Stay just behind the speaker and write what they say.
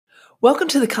Welcome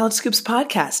to the College Scoops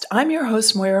podcast. I'm your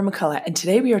host, Moira McCullough, and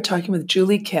today we are talking with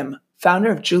Julie Kim, founder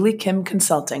of Julie Kim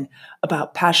Consulting,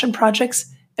 about passion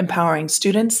projects, empowering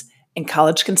students, and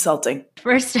college consulting.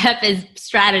 First step is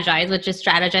strategize, which is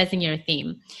strategizing your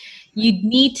theme. You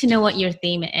need to know what your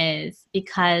theme is,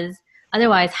 because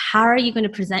otherwise, how are you going to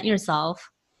present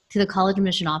yourself to the college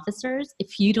admission officers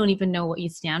if you don't even know what you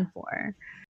stand for?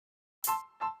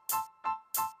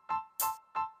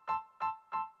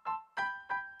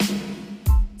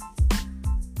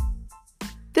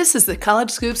 This is the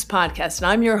College Scoops podcast, and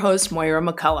I'm your host, Moira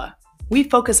McCullough. We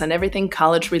focus on everything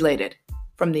college related,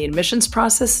 from the admissions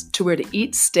process to where to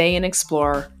eat, stay, and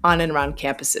explore on and around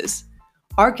campuses.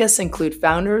 Our guests include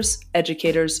founders,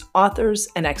 educators, authors,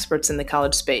 and experts in the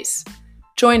college space.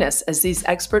 Join us as these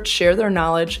experts share their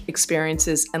knowledge,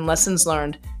 experiences, and lessons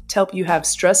learned to help you have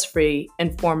stress-free,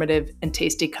 informative, and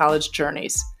tasty college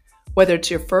journeys. Whether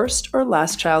it's your first or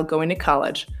last child going to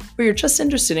college, or you're just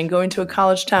interested in going to a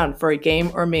college town for a game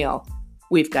or meal,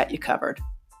 we've got you covered.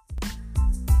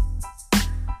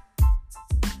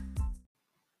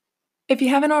 If you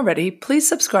haven't already, please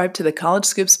subscribe to the College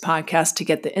Scoops podcast to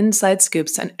get the inside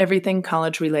scoops on everything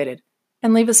college related,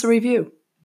 and leave us a review.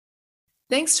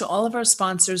 Thanks to all of our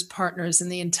sponsors, partners,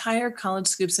 and the entire College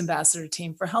Scoops ambassador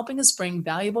team for helping us bring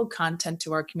valuable content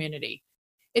to our community.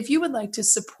 If you would like to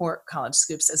support College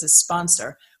Scoops as a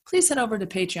sponsor, please head over to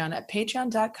Patreon at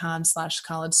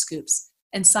patreon.com/collegescoops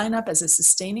and sign up as a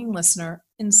sustaining listener,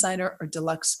 insider, or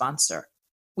deluxe sponsor.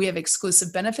 We have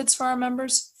exclusive benefits for our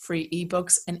members, free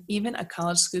ebooks, and even a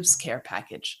College Scoops care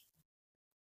package.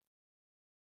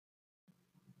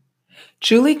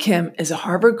 Julie Kim is a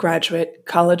Harvard graduate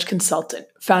college consultant,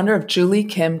 founder of Julie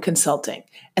Kim Consulting,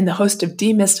 and the host of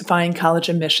Demystifying College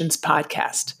Admissions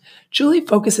podcast. Julie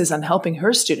focuses on helping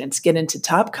her students get into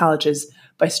top colleges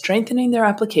by strengthening their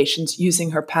applications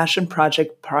using her passion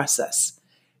project process.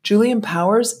 Julie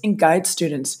empowers and guides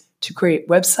students to create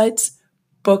websites,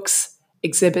 books,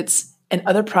 exhibits, and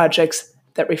other projects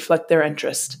that reflect their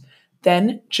interest.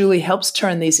 Then, Julie helps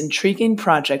turn these intriguing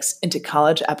projects into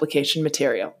college application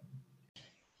material.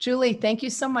 Julie, thank you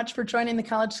so much for joining the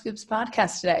College Scoops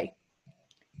podcast today.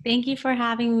 Thank you for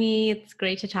having me. It's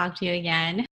great to talk to you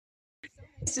again.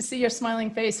 Nice to see your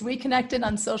smiling face. We connected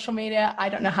on social media, I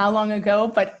don't know how long ago,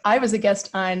 but I was a guest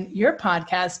on your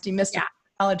podcast, Demystifying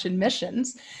College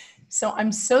Admissions. So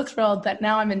I'm so thrilled that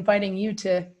now I'm inviting you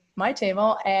to my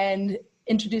table and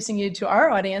introducing you to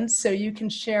our audience so you can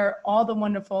share all the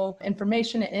wonderful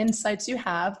information and insights you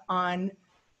have on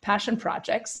passion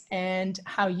projects and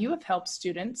how you have helped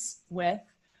students with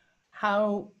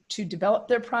how to develop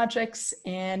their projects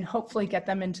and hopefully get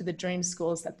them into the dream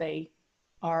schools that they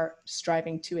are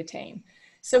striving to attain.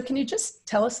 So can you just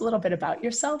tell us a little bit about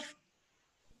yourself?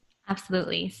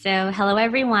 Absolutely. So hello,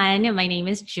 everyone. My name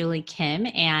is Julie Kim,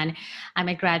 and I'm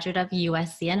a graduate of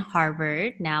USC and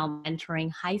Harvard, now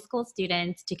mentoring high school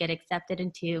students to get accepted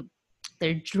into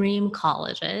their dream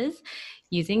colleges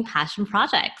using passion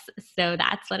projects. So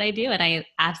that's what I do, and I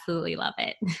absolutely love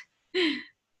it.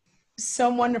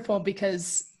 So wonderful,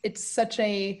 because it's such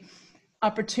a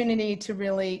opportunity to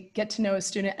really get to know a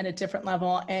student at a different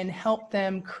level and help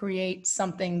them create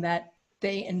something that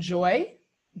they enjoy,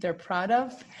 they're proud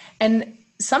of, and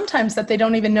sometimes that they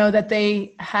don't even know that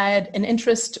they had an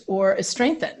interest or a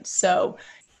strength in. So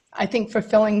I think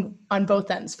fulfilling on both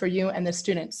ends for you and the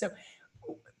students. So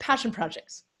passion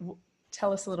projects,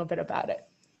 tell us a little bit about it.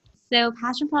 So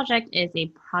Passion Project is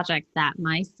a project that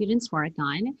my students work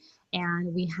on,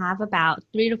 and we have about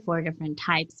 3 to 4 different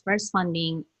types. First,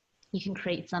 funding. You can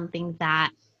create something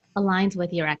that aligns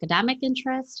with your academic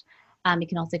interest. You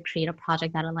can also create a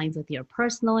project that aligns with your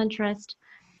personal interest.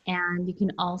 And you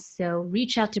can also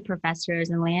reach out to professors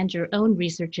and land your own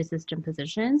research assistant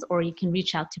positions, or you can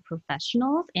reach out to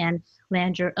professionals and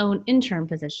land your own intern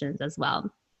positions as well.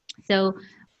 So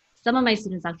some of my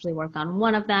students actually work on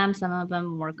one of them, some of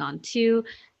them work on 2.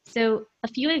 So a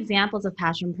few examples of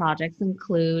passion projects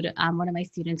include one of my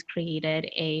students created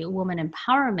a woman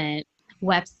empowerment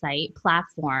website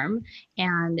platform,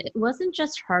 and it wasn't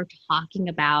just her talking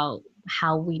about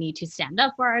how we need to stand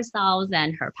up for ourselves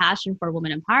and her passion for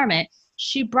women empowerment.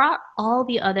 She brought all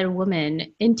the other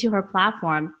women into her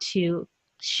platform to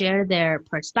share their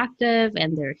perspective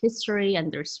and their history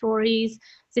and their stories.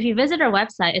 So if you visit her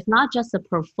website, it's not just a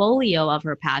portfolio of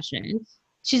her passion.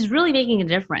 She's really making a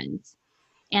difference.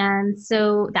 And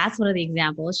so that's one of the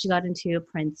examples. She got into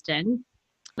Princeton.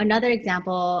 Another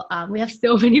example, we have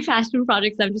so many passion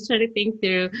projects. I'm just trying to think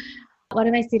through. One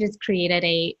of my students created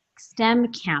a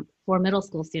STEM camp for middle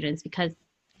school students because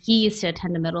he used to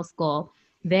attend a middle school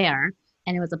there,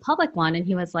 and it was a public one. And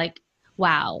he was like,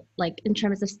 wow, like in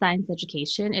terms of science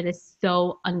education, it is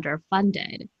so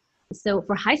underfunded. So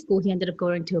for high school, he ended up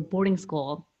going to a boarding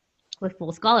school with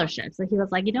full scholarship. So he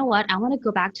was like, you know what? I want to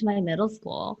go back to my middle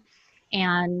school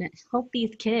and help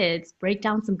these kids break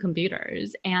down some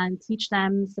computers and teach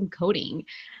them some coding.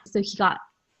 So he got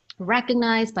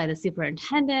recognized by the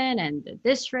superintendent and the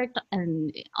district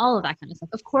and all of that kind of stuff.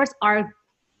 Of course, our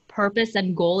purpose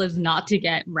and goal is not to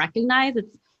get recognized,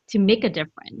 it's to make a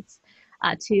difference.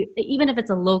 To even if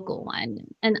it's a local one,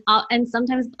 and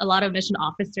sometimes a lot of mission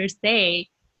officers say,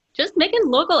 just make a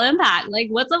local impact. Like,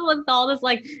 what's up with all this?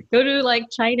 Like, go to like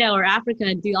China or Africa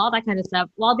and do all that kind of stuff.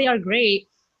 While they are great,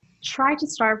 try to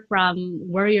start from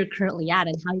where you're currently at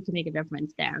and how you can make a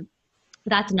difference there.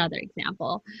 That's another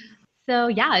example. So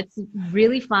yeah, it's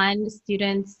really fun.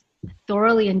 Students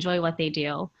thoroughly enjoy what they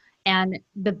do. And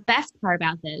the best part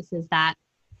about this is that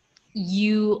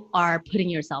you are putting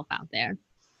yourself out there.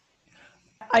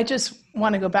 I just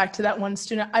want to go back to that one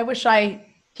student. I wish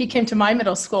he came to my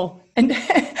middle school and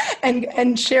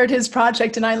and shared his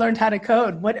project and I learned how to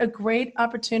code. What a great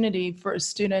opportunity for a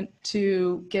student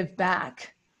to give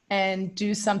back and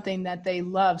do something that they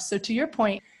love. So to your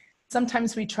point,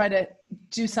 sometimes we try to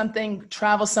do something,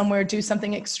 travel somewhere, do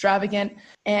something extravagant.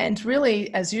 And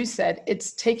really, as you said,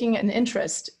 it's taking an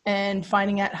interest and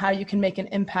finding out how you can make an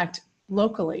impact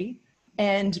locally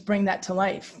and bring that to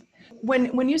life.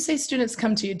 When you say students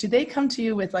come to you, do they come to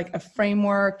you with like a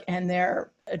framework and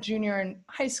they're a junior in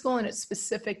high school and it's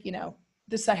specific,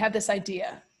 I have this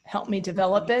idea, help me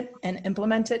develop it and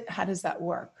implement it? How does that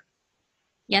work?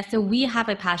 Yeah, so we have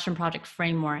a passion project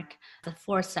framework, the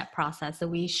 4-step process. So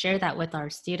we share that with our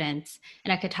students.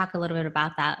 And I could talk a little bit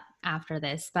about that after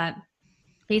this. But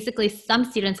basically, some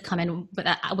students come in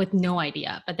with no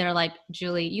idea, but they're like,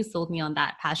 Julie, you sold me on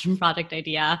that passion project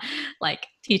idea. Like,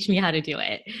 teach me how to do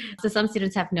it. So some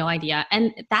students have no idea.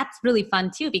 And that's really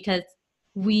fun too, because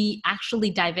we actually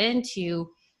dive into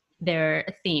their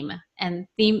theme. And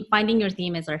finding your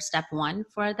theme is our step 1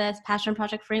 for this passion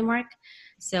project framework.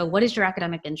 So what is your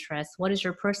academic interest? What is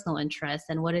your personal interest?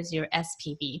 And what is your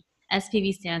SPV?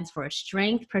 SPV stands for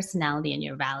strength, personality, and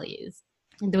your values.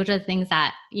 And those are the things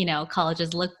that,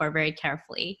 colleges look for very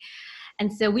carefully.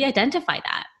 And so we identify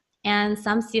that. And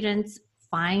some students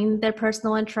find their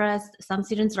personal interest. Some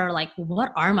students are like,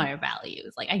 what are my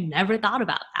values? Like, I never thought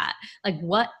about that. Like,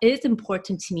 what is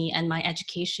important to me and my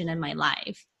education and my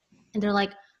life? And they're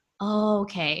like, oh,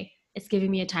 okay, it's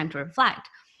giving me a time to reflect.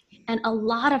 And a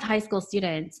lot of high school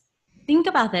students think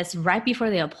about this right before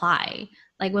they apply.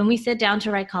 Like when we sit down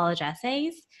to write college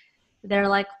essays, they're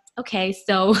like, okay,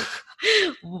 so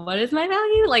what is my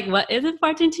value? Like, what is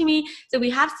important to me? So we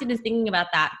have students thinking about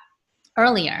that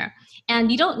earlier. And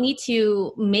you don't need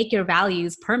to make your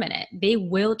values permanent. They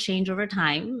will change over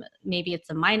time. Maybe it's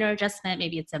a minor adjustment,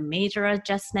 maybe it's a major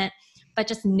adjustment, but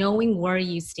just knowing where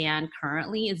you stand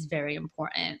currently is very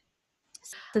important.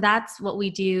 So that's what we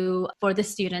do for the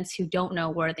students who don't know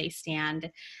where they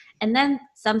stand. And then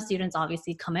some students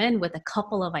obviously come in with a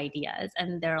couple of ideas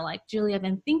and they're like, Julie, I've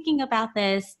been thinking about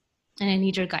this and I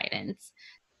need your guidance.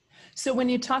 So when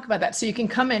you talk about that, so you can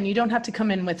come in, you don't have to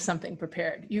come in with something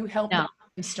prepared. You help them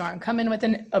brainstorm, come in with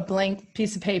a blank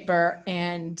piece of paper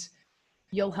and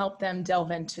you'll help them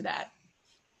delve into that.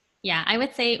 Yeah, I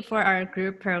would say for our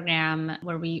group program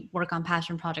where we work on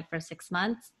Passion Project for 6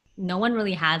 months, no one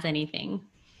really has anything.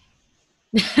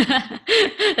 They're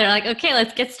like, okay,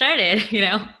 let's get started,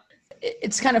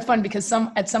 It's kind of fun because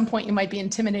at some point you might be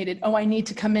intimidated. Oh, I need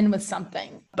to come in with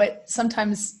something. But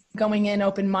sometimes going in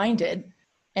open-minded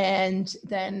and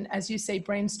then, as you say,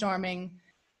 brainstorming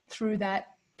through that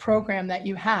program that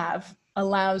you have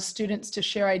allows students to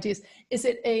share ideas. Is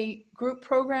it a group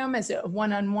program? Is it a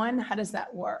one-on-one? How does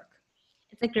that work?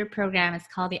 It's a group program. It's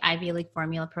called the Ivy League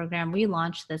Formula Program. We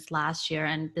launched this last year,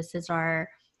 and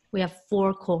we have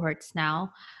 4 cohorts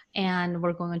now, and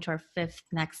we're going into our 5th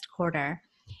next quarter.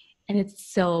 And it's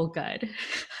so good.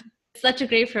 It's such a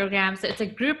great program. So it's a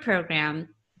group program,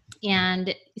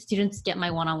 and students get my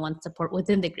one-on-one support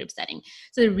within the group setting.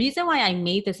 So the reason why I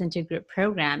made this into a group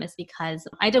program is because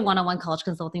I did one-on-one college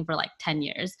consulting for like 10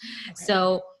 years. Okay.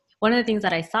 So one of the things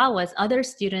that I saw was other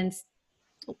students,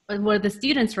 where the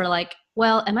students were like,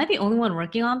 well, am I the only one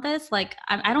working on this? Like,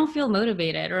 I don't feel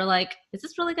motivated, or like, is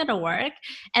this really going to work?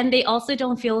 And they also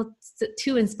don't feel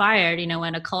too inspired,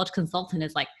 when a college consultant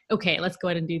is like, okay, let's go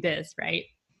ahead and do this, right?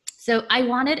 So I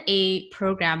wanted a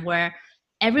program where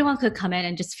everyone could come in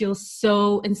and just feel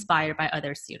so inspired by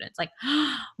other students. Like,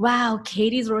 wow,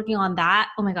 Katie's working on that.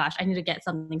 Oh my gosh, I need to get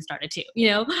something started too,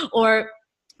 Or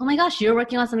oh my gosh, you're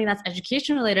working on something that's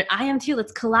education related. I am too.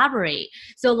 Let's collaborate.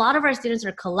 So a lot of our students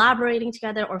are collaborating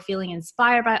together or feeling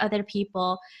inspired by other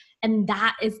people. And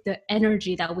that is the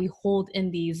energy that we hold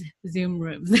in these Zoom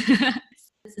rooms.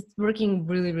 It's working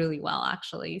really, really well,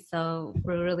 actually. So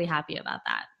we're really happy about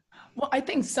that. Well, I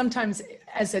think sometimes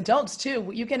as adults too,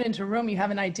 you get into a room, you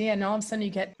have an idea, and all of a sudden you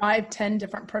get 5, 10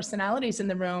 different personalities in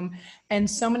the room, and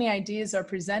so many ideas are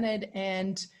presented,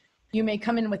 and you may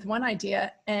come in with one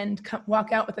idea and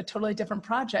walk out with a totally different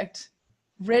project,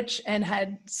 rich and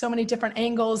had so many different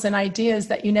angles and ideas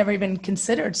that you never even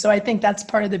considered. So I think that's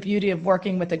part of the beauty of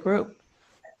working with a group.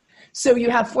 So you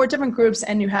have 4 different groups,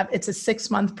 and it's a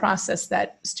 6-month process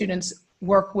that students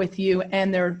work with you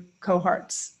and their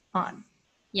cohorts on.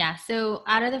 Yeah, so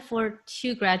out of the 4,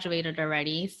 2 graduated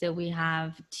already. So we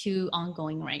have 2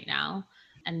 ongoing right now,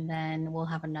 and then we'll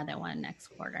have another one next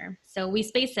quarter. So we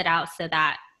space it out so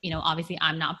that, obviously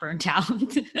I'm not burnt out.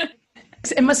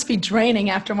 It must be draining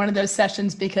after one of those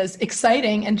sessions, because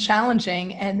exciting and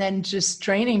challenging, and then just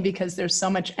draining because there's so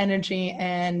much energy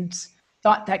and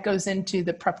thought that goes into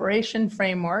the preparation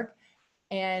framework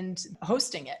and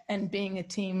hosting it and being a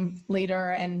team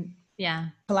leader and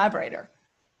collaborator.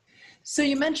 So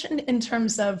you mentioned in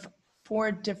terms of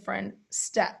 4 different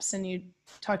steps, and you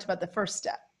talked about the first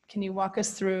step. Can you walk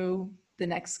us through the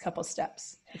next couple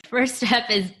steps? First step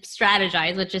is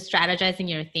strategize, which is strategizing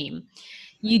your theme.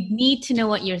 You need to know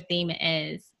what your theme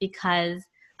is, because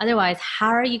otherwise, how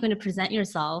are you going to present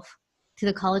yourself to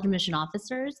the college admission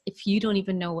officers if you don't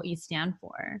even know what you stand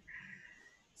for?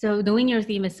 So knowing your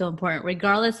theme is so important,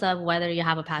 regardless of whether you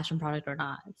have a passion product or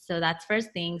not. So that's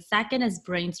first thing. Second is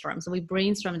brainstorm. So we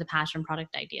brainstorm the passion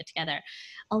product idea together.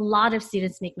 A lot of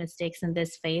students make mistakes in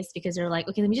this phase because they're like,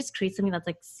 okay, let me just create something that's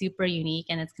like super unique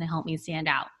and it's going to help me stand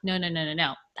out. No.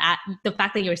 The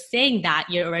fact that you're saying that,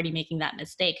 you're already making that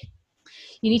mistake.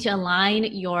 You need to align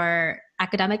your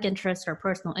academic interest or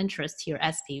personal interest to your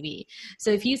SPV.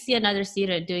 So if you see another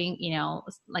student doing,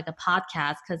 like a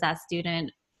podcast because that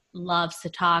student loves to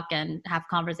talk and have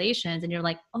conversations, and you're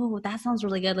like, oh, that sounds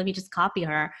really good, let me just copy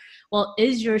her. Well,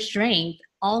 is your strength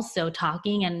also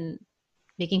talking and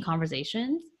making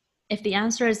conversations? If the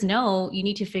answer is no, you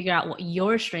need to figure out what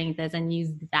your strength is and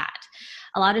use that.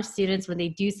 A lot of students, when they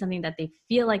do something that they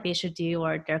feel like they should do,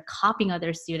 or they're copying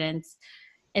other students,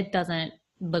 it doesn't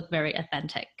look very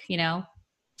authentic,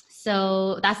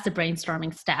 So that's the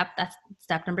brainstorming step. That's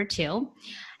step number 2.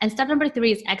 And step number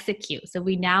 3 is execute. So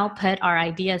we now put our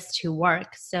ideas to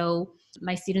work. So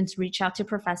my students reach out to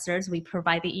professors. We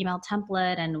provide the email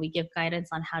template and we give guidance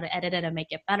on how to edit it and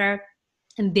make it better.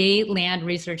 And they land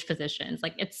research positions.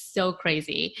 Like, it's so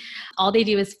crazy. All they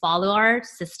do is follow our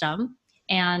system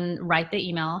and write the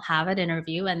email, have an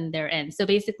interview, and they're in. So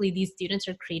basically, these students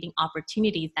are creating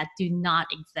opportunities that do not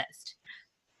exist.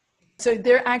 So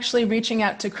they're actually reaching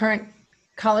out to current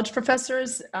college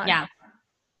professors? Yeah.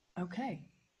 Okay.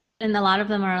 And a lot of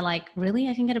them are like, really?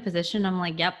 I can get a position? I'm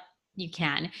like, yep, you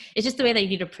can. It's just the way that you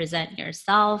need to present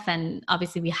yourself. And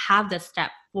obviously we have this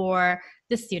step for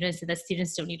the students, so the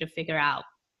students don't need to figure out,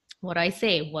 what do I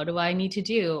say? What do I need to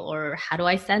do? Or how do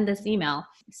I send this email?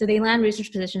 So they land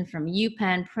research positions from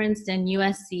UPenn, Princeton,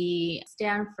 USC,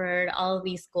 Stanford, all of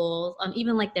these schools,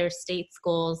 even like their state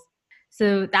schools.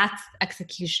 So that's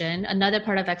execution. Another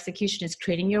part of execution is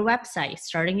creating your website,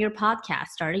 starting your podcast,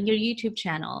 starting your YouTube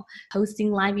channel,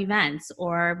 hosting live events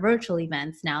or virtual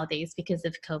events nowadays because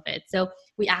of COVID. So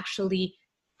we actually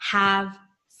have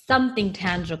something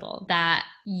tangible that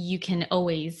you can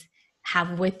always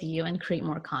have with you and create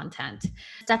more content.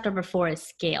 Step number 4 is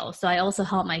scale. So I also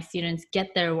help my students get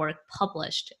their work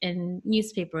published in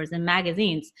newspapers and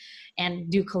magazines, and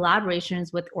do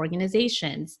collaborations with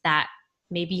organizations that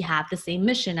maybe have the same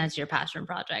mission as your passion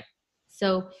project.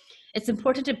 So it's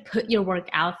important to put your work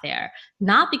out there,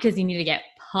 not because you need to get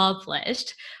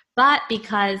published, but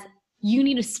because you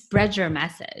need to spread your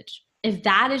message. If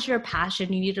that is your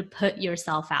passion, you need to put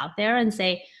yourself out there and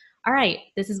say, all right,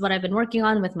 this is what I've been working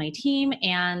on with my team,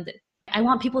 and I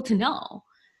want people to know.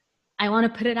 I want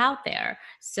to put it out there.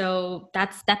 So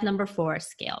that's step number 4,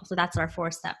 scale. So that's our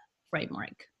 4-step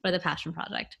framework for the passion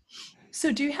project.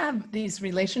 So do you have these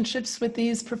relationships with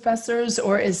these professors,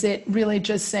 or is it really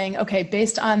just saying, okay,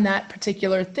 based on that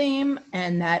particular theme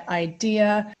and that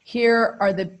idea, here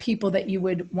are the people that you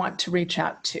would want to reach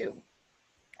out to?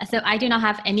 So I do not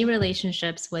have any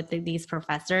relationships with these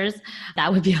professors.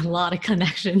 That would be a lot of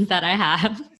connections that I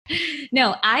have.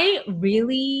 No, I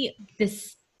really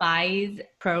despise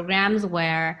programs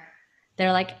where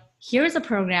they're like, here's a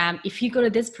program. If you go to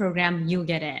this program, you'll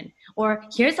get in. Or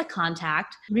here's a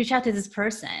contact, reach out to this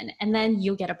person, and then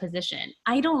you'll get a position.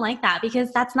 I don't like that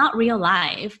because that's not real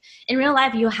life. In real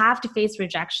life, you have to face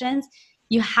rejections.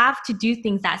 You have to do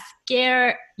things that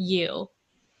scare you.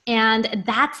 And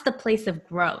that's the place of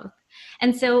growth.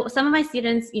 And so some of my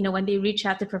students, when they reach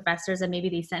out to professors and maybe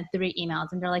they sent 3 emails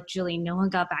and they're like, Julie, no one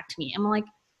got back to me. I'm like,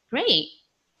 great.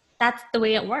 That's the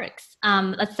way it works.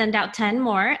 Let's send out 10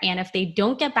 more. And if they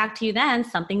don't get back to you, then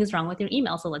something is wrong with your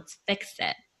email. So let's fix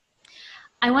it.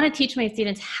 I want to teach my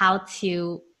students how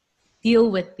to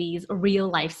deal with these real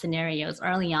life scenarios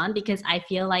early on, because I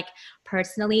feel like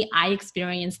personally, I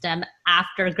experienced them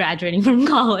after graduating from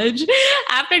college.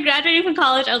 After graduating from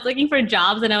college, I was looking for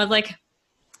jobs and I was like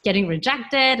getting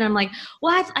rejected. And I'm like,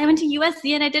 what? I went to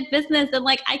USC and I did business and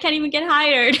like, I can't even get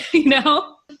hired,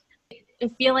 I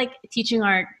feel like teaching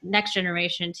our next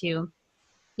generation to,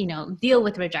 deal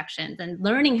with rejections and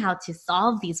learning how to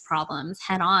solve these problems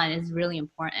head on is really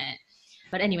important.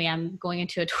 But anyway, I'm going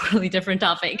into a totally different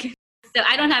topic. So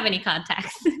I don't have any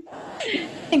contacts. I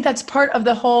think that's part of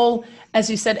the whole, as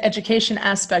you said, education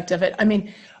aspect of it. I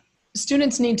mean,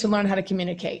 students need to learn how to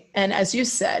communicate. And as you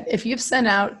said, if you've sent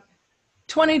out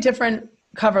 20 different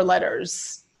cover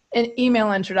letters and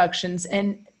email introductions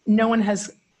and no one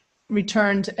has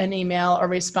returned an email or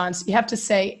response, you have to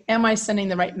say, am I sending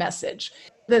the right message?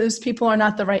 Those people are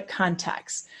not the right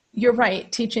contacts. You're right,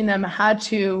 teaching them how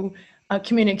to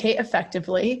communicate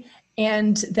effectively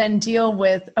and then deal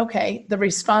with, okay, the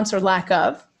response or lack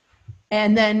of.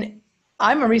 And then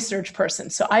I'm a research person,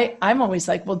 so I'm always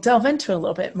like, well, delve into a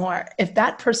little bit more. If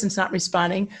that person's not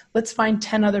responding, let's find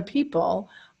 10 other people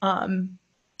and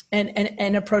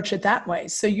approach it that way.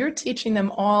 So you're teaching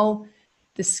them all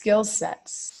the skill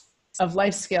sets of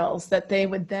life skills that they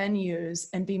would then use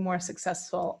and be more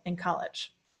successful in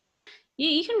college.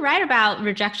 You can write about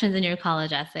rejections in your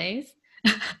college essays.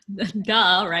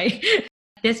 Duh, right?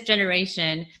 This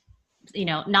generation,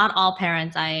 not all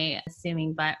parents, I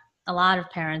assuming, but a lot of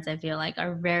parents, I feel like,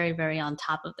 are very, very on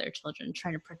top of their children,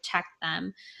 trying to protect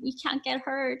them. You can't get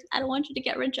hurt. I don't want you to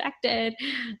get rejected.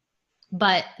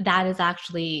 But that is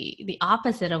actually the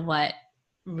opposite of what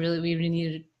we really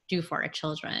need to do for our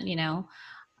children,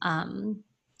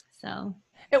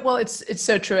 Well, it's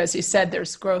so true. As you said,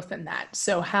 there's growth in that.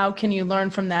 So how can you learn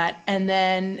from that? And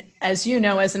then, as you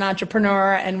know, as an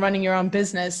entrepreneur and running your own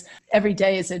business, every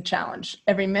day is a challenge.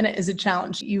 Every minute is a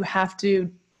challenge. You have to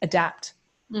adapt.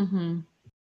 Mm-hmm.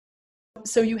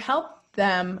 So you help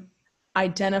them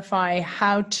identify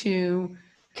how to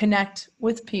connect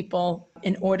with people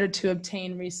in order to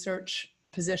obtain research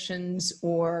positions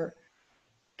or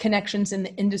connections in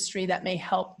the industry that may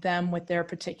help them with their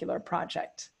particular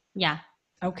project. Yeah.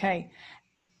 Okay.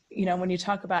 When you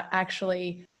talk about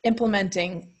actually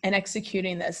implementing and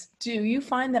executing this, do you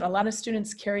find that a lot of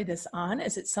students carry this on?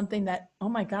 Is it something that, oh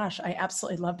my gosh, I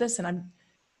absolutely love this and I'm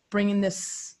bringing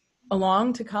this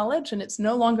along to college and it's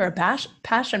no longer a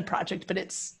passion project, but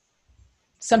it's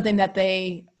something that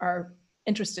they are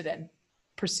interested in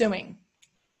pursuing?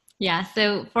 Yeah.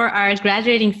 So for our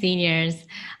graduating seniors,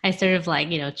 I sort of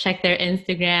check their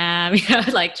Instagram,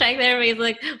 check their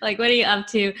Facebook, what are you up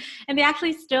to? And they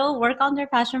actually still work on their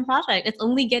passion project. It's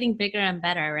only getting bigger and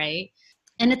better, right?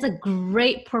 And it's a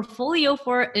great portfolio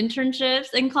for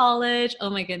internships in college. Oh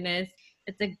my goodness.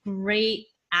 It's a great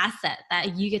asset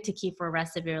that you get to keep for the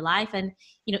rest of your life. And,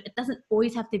 it doesn't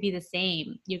always have to be the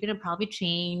same. You're going to probably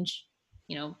change.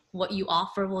 What you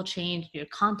offer will change, your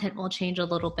content will change a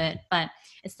little bit, but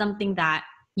it's something that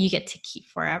you get to keep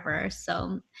forever.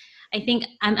 So I think,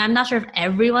 I'm not sure if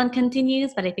everyone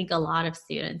continues, but I think a lot of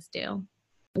students do.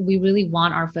 We really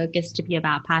want our focus to be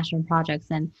about passion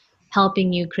projects and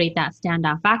helping you create that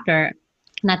standout factor,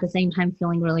 and at the same time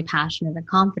feeling really passionate and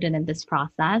confident in this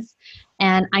process.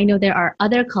 And I know there are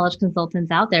other college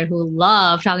consultants out there who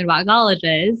love talking about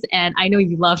colleges, and I know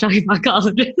you love talking about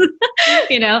colleges,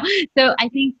 So I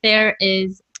think there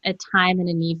is a time and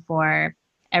a need for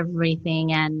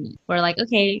everything, and we're like,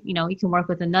 okay, you can work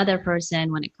with another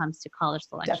person when it comes to college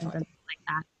selections. Definitely. And things like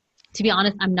that. To be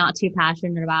honest, I'm not too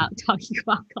passionate about talking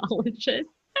about colleges.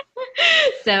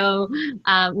 So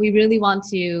we really want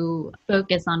to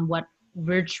focus on what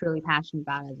we're truly passionate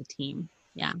about as a team.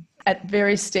 Yeah. At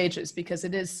various stages, because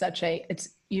it is such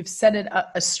you've set it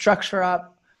up, a structure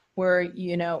up where,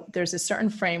 there's a certain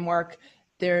framework,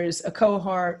 there's a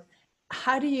cohort.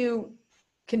 How do you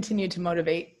continue to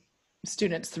motivate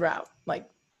students throughout?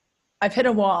 I've hit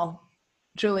a wall,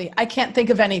 Julie, I can't think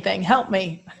of anything. Help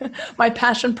me. My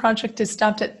passion project is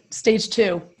stopped at stage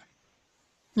 2.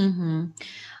 Mm-hmm.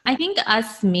 I think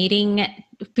us meeting,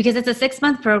 because it's a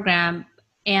 6-month program,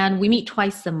 And we meet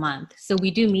twice a month. So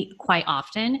we do meet quite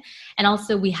often. And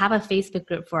also we have a Facebook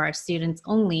group for our students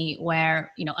only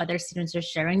where, other students are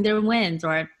sharing their wins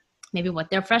or maybe what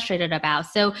they're frustrated about.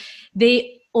 So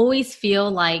they always feel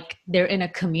like they're in a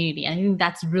community. I think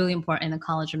that's really important in the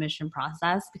college admission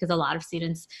process because a lot of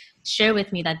students share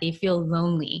with me that they feel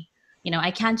lonely.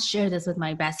 I can't share this with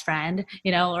my best friend,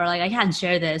 or like I can't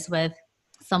share this with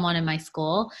someone in my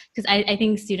school because I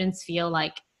think students feel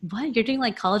like, what, you're doing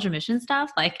like college admission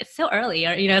stuff? Like it's so early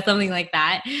or, something like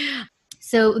that.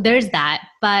 So there's that.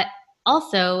 But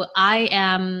also I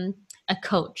am a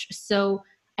coach. So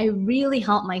I really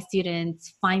help my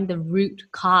students find the root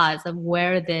cause of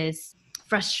where this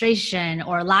frustration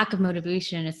or lack of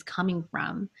motivation is coming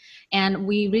from. And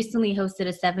we recently hosted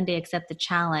a 7-day Accept the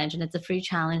Challenge, and it's a free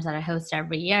challenge that I host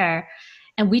every year.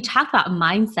 And we talk about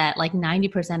mindset like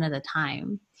 90% of the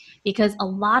time because a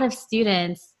lot of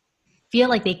students feel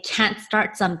like they can't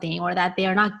start something or that they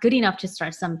are not good enough to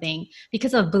start something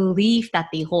because of belief that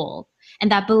they hold. And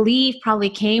that belief probably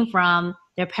came from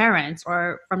their parents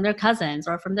or from their cousins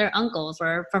or from their uncles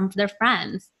or from their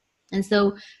friends. And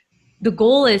so the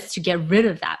goal is to get rid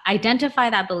of that, identify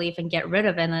that belief and get rid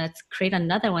of it. And let's create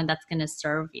another one that's going to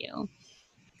serve you.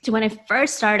 So when I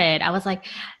first started, I was like,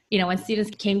 when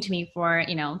students came to me for,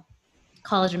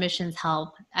 college admissions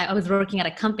help, I was working at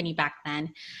a company back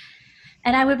then.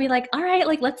 And I would be like, all right,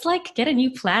 like, let's like get a new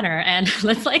planner and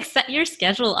let's like set your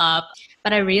schedule up.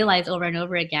 But I realized over and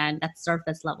over again, that's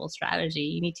surface level strategy.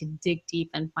 You need to dig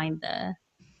deep and find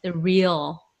the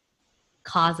real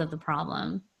cause of the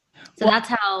problem. So that's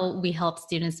how we help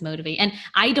students motivate. And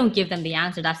I don't give them the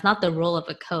answer. That's not the role of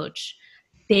a coach.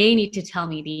 They need to tell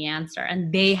me the answer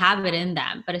and they have it in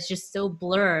them, but it's just so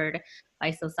blurred by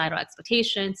societal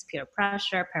expectations, peer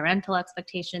pressure, parental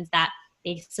expectations that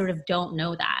they sort of don't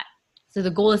know that. So the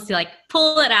goal is to like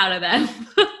pull it out of them.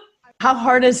 How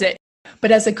hard is it?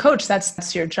 But as a coach,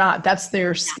 that's your job. That's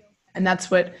their skill. And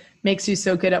that's what makes you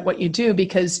so good at what you do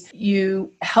because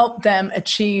you help them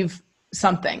achieve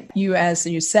something. You, as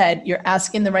you said, you're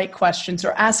asking the right questions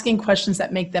or asking questions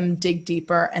that make them dig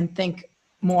deeper and think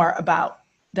more about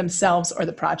themselves or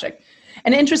the project.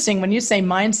 And interesting, when you say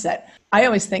mindset, I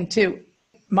always think too,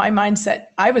 my mindset,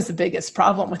 I was the biggest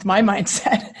problem with my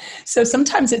mindset. So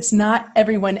sometimes it's not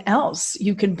everyone else.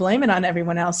 You can blame it on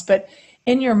everyone else, but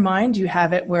in your mind, you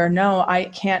have it where, no, I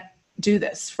can't do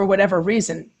this for whatever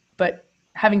reason. But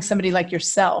having somebody like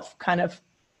yourself kind of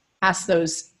ask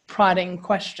those prodding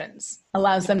questions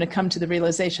allows them to come to the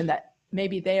realization that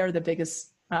maybe they are the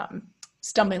biggest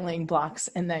stumbling blocks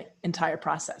in the entire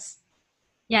process.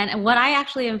 Yeah, and what I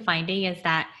actually am finding is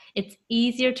that it's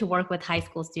easier to work with high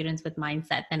school students with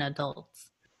mindset than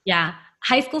adults. Yeah,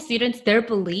 high school students, their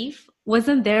belief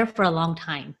wasn't there for a long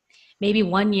time. Maybe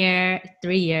 1 year,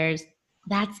 3 years,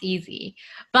 that's easy.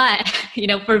 But,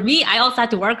 for me, I also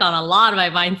had to work on a lot of my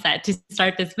mindset to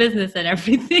start this business and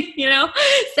everything,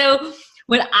 So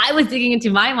when I was digging into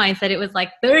my mindset, it was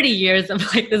like 30 years of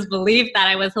like this belief that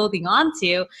I was holding on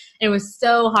to. It was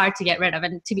so hard to get rid of.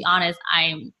 And to be honest,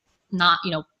 I'm not,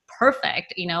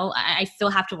 perfect. I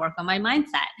still have to work on my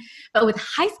mindset. But with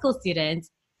high school students,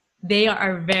 they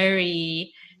are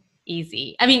very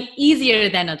easy. I mean, easier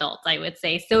than adults, I would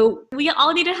say. So we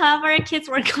all need to have our kids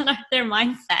work on their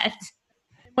mindset.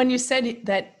 When you said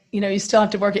that, you still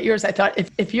have to work at yours, I thought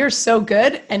if you're so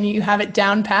good and you have it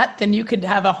down pat, then you could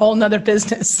have a whole nother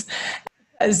business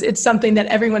as it's something that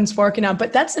everyone's working on.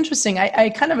 But that's interesting. I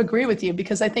kind of agree with you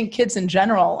because I think kids in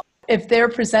general, if they're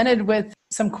presented with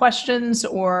some questions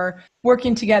or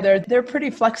working together, they're pretty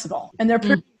flexible and they're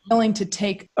pretty willing to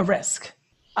take a risk.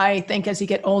 I think as you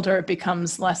get older, it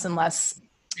becomes less and less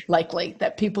likely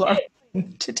that people are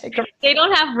willing to take a risk. They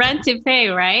don't have rent to pay,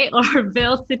 right? Or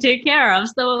bills to take care of.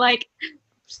 So like,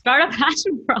 start a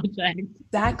passion project.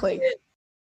 Exactly.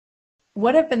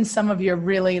 What have been some of your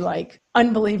really like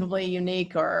unbelievably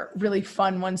unique or really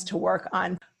fun ones to work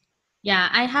on? Yeah,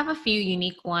 I have a few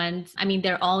unique ones. I mean,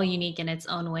 they're all unique in its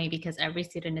own way because every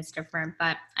student is different,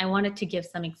 but I wanted to give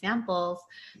some examples.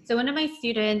 So one of my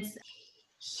students,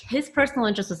 his personal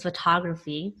interest was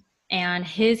photography and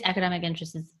his academic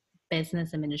interest is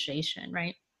business administration,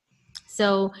 right?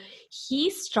 So he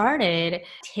started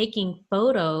taking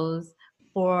photos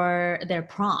for their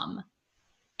prom.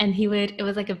 And it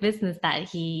was like a business that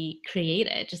he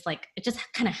created, it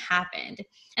just kind of happened.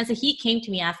 And so he came to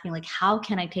me asking like, how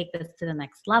can I take this to the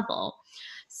next level?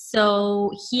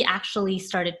 So he actually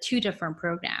started 2 different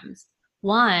programs.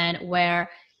 One where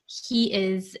he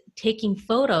is taking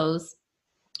photos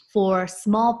for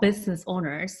small business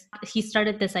owners. He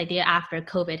started this idea after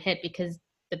COVID hit because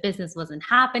the business wasn't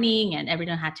happening and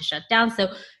everyone had to shut down.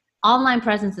 So online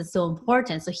presence is so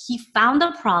important. So he found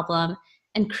a problem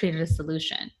and created a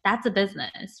solution. That's a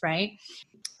business, right?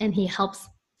 And he helps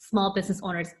small business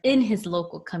owners in his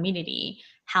local community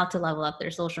how to level up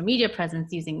their social media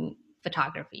presence using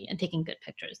photography and taking good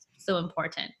pictures. So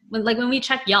important. When we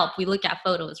check Yelp, we look at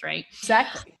photos, right?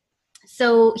 Exactly.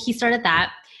 So he started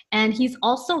that. And he's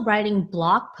also writing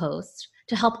blog posts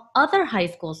to help other high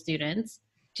school students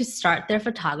to start their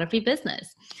photography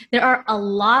business. There are a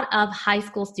lot of high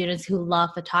school students who love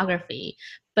photography,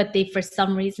 but they for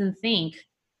some reason think,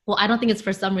 well, I don't think it's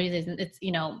for some reason. It's,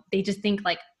 they just think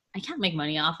like, I can't make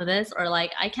money off of this, or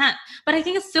like, I can't. But I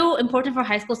think it's so important for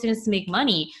high school students to make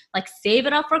money, like save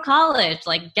it up for college,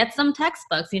 like get some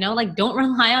textbooks, like don't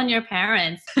rely on your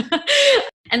parents.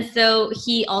 And so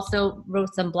he also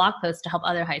wrote some blog posts to help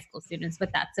other high school students with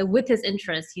that. So with his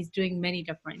interest, he's doing many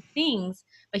different things,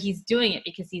 but he's doing it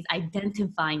because he's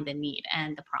identifying the need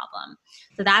and the problem.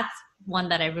 So that's one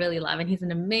that I really love. And he's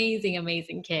an amazing,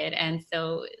 amazing kid. And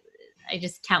so I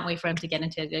just can't wait for him to get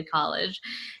into a good college.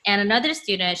 And another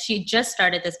student, she just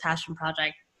started this passion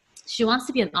project. She wants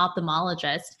to be an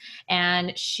ophthalmologist,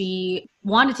 and she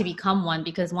wanted to become one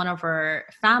because one of her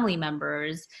family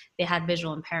members, they had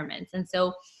visual impairments. And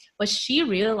so what she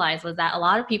realized was that a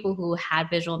lot of people who had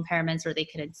visual impairments, or they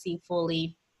couldn't see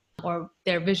fully, or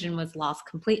their vision was lost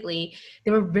completely,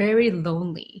 they were very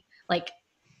lonely. Like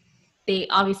they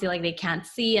obviously they can't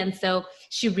see. And so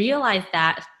she realized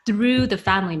that through the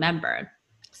family member.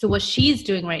 So what she's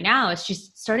doing right now is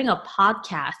she's starting a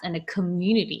podcast and a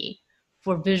community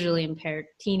for visually impaired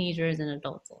teenagers and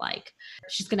adults alike.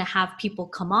 She's going to have people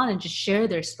come on and just share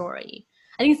their story.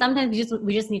 I think sometimes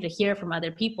we just need to hear from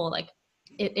other people. Like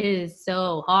it is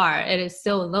so hard. It is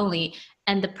so lonely.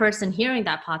 And the person hearing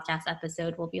that podcast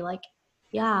episode will be like,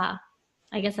 yeah,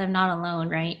 I guess I'm not alone,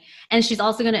 right? And she's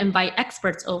also going to invite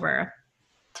experts over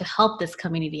to help this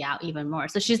community out even more.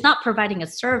 So she's not providing a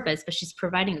service, but she's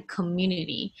providing a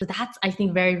community. So that's, I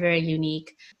think, very, very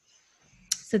unique.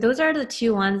 So those are the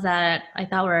two ones that I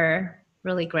thought were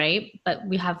really great, but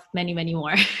we have many, many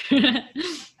more.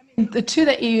 The two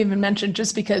that you even mentioned,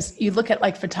 just because you look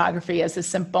at photography as a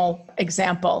simple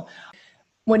example,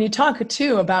 when you talk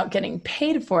too about getting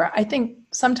paid for it, I think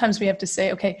sometimes we have to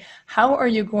say, okay, how are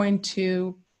you going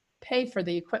to pay for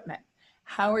the equipment?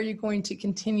 How are you going to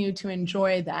continue to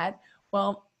enjoy that?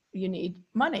 Well, you need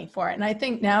money for it. And I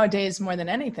think nowadays, more than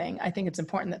anything, I think it's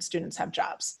important that students have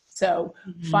jobs. So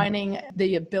finding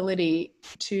the ability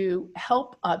to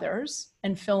help others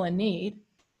and fill a need,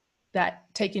 that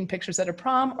taking pictures at a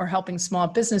prom or helping small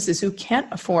businesses who can't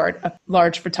afford a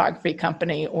large photography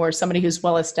company or somebody who's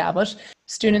well established,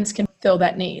 students can fill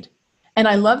that need. And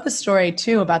I love the story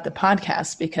too about the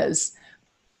podcast, because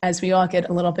as we all get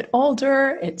a little bit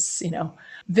older, it's,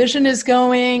 vision is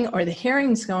going or the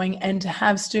hearing's going, and to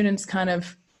have students kind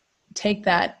of take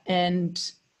that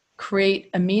and create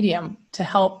a medium to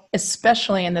help,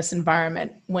 especially in this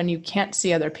environment when you can't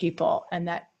see other people, and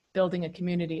that building a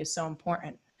community is so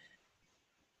important.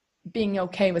 Being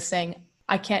okay with saying,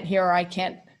 I can't hear or I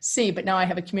can't see, but now I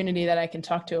have a community that I can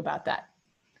talk to about that.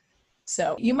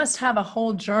 So you must have a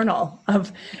whole journal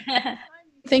of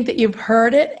think that you've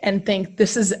heard it and think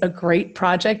this is a great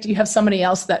project. You have somebody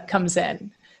else that comes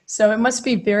in. So it must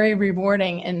be very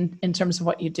rewarding in terms of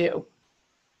what you do.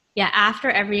 Yeah, after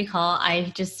every call,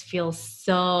 I just feel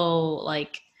so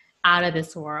out of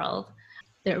this world.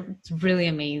 It's really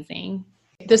amazing.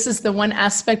 This is the one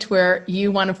aspect where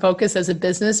you want to focus as a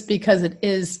business, because it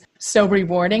is so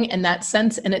rewarding in that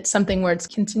sense. And it's something where it's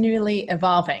continually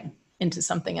evolving into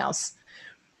something else.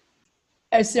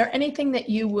 Is there anything that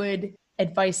you would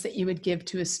advice that you would give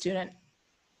to a student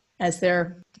as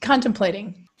they're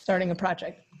contemplating starting a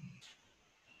project?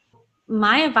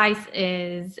 My advice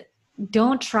is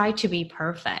don't try to be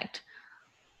perfect.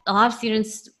 A lot of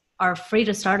students are afraid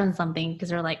to start on something because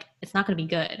they're like, it's not going to be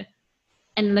good.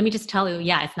 And let me just tell you,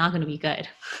 yeah, it's not going to be good.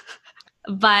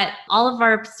 But all of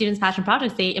our students' passion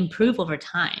projects, they improve over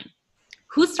time.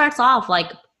 Who starts off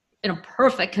in a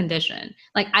perfect condition?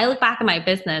 I look back at my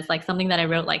business, something that I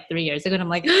wrote 3 years ago, and I'm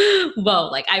like,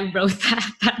 whoa, I wrote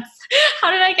that.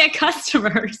 How did I get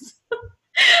customers?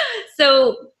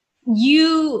 So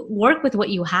you work with what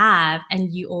you have,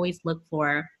 and you always look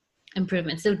for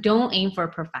improvement. So don't aim for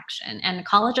perfection. And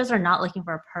colleges are not looking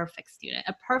for a perfect student.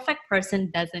 A perfect person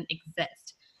doesn't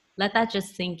exist. Let that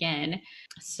just sink in.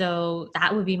 So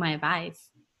that would be my advice.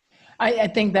 I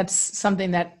think that's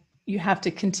something that you have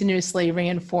to continuously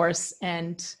reinforce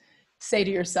and say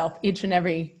to yourself each and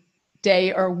every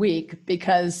day or week,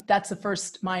 because that's the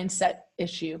first mindset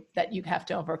issue that you have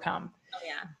to overcome. Oh,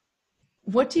 yeah.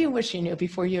 What do you wish you knew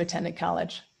before you attended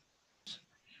college?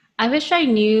 I wish I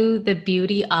knew the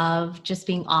beauty of just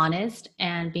being honest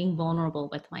and being vulnerable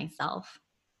with myself.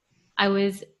 I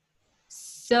was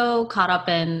so caught up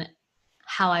in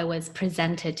how I was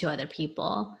presented to other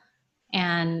people.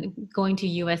 And going to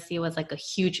USC was like a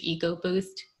huge ego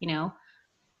boost,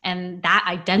 and that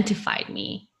identified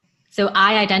me. So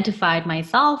I identified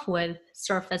myself with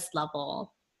surface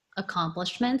level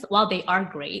accomplishments. While they are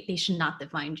great, they should not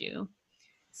define you.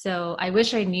 So I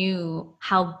wish I knew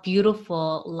how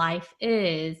beautiful life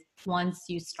is once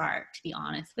you start to be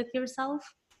honest with yourself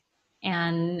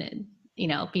and,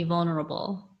 be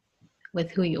vulnerable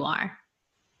with who you are.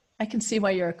 I can see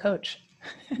why you're a coach.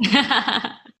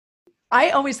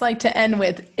 I always like to end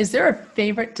with, is there a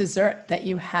favorite dessert that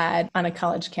you had on a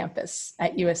college campus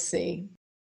at USC?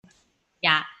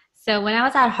 Yeah. So when I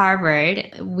was at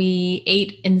Harvard, we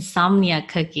ate insomnia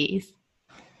cookies.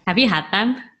 Have you had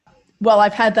them? Well,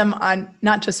 I've had them on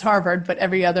not just Harvard, but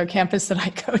every other campus that I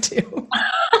go to.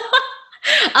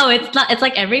 Oh, it's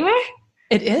like everywhere?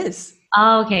 It is.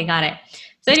 Oh, okay. Got it.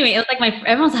 So anyway, it was like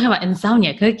everyone's talking about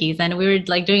insomnia cookies, and we were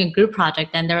like doing a group project,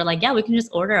 and they were like, yeah, we can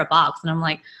just order a box. And I'm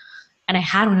like, and I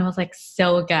had one. It was like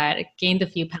so good. I gained a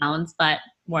few pounds, but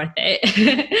worth it.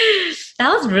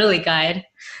 That was really good.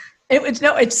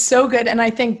 It's so good. And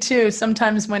I think too,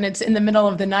 sometimes when it's in the middle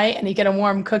of the night and you get a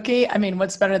warm cookie, I mean,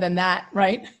 what's better than that,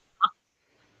 right?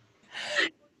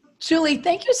 Julie,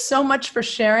 thank you so much for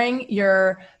sharing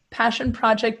your passion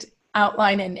project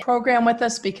outline and program with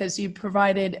us, because you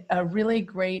provided a really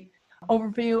great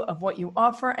overview of what you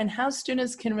offer and how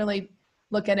students can really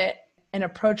look at it and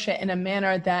approach it in a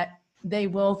manner that they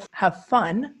will have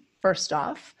fun, first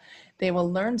off. They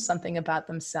will learn something about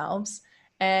themselves,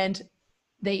 and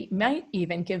they might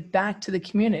even give back to the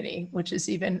community, which is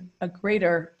even a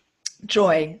greater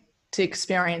joy to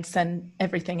experience than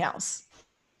everything else.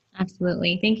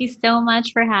 Absolutely. Thank you so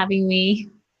much for having me.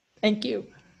 Thank you.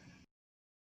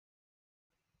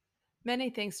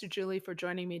 Many thanks to Julie for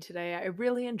joining me today. I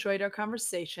really enjoyed our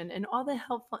conversation and all the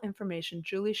helpful information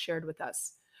Julie shared with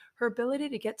us. Her ability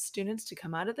to get students to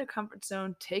come out of their comfort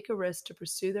zone, take a risk to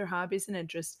pursue their hobbies and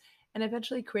interests, and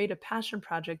eventually create a passion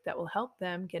project that will help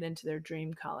them get into their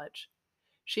dream college.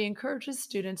 She encourages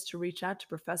students to reach out to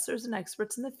professors and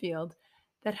experts in the field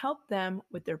that help them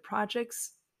with their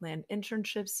projects, land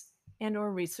internships,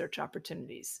 and/or research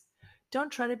opportunities. Don't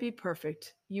try to be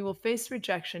perfect. You will face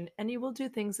rejection and you will do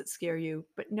things that scare you,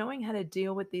 but knowing how to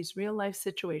deal with these real-life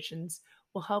situations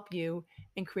will help you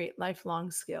and create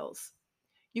lifelong skills.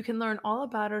 You can learn all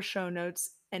about our show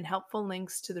notes and helpful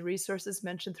links to the resources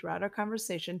mentioned throughout our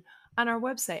conversation on our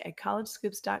website at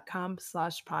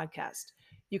collegescoops.com/podcast.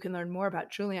 You can learn more about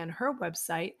Julie on her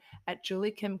website at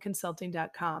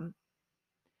juliekimconsulting.com,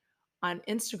 on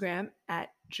Instagram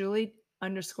at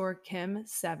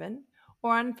Julie_Kim7,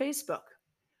 or on Facebook.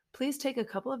 Please take a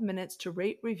couple of minutes to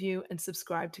rate, review, and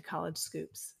subscribe to College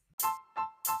Scoops.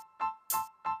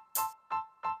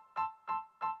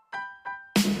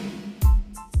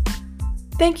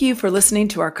 Thank you for listening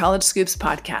to our College Scoops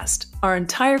podcast. Our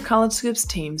entire College Scoops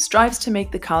team strives to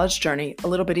make the college journey a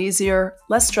little bit easier,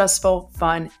 less stressful,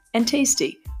 fun, and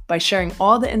tasty by sharing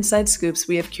all the inside scoops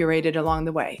we have curated along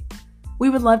the way. We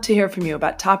would love to hear from you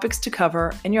about topics to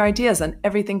cover and your ideas on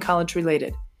everything college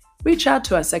related. Reach out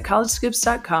to us at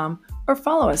collegescoops.com or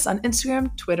follow us on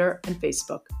Instagram, Twitter, and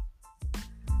Facebook.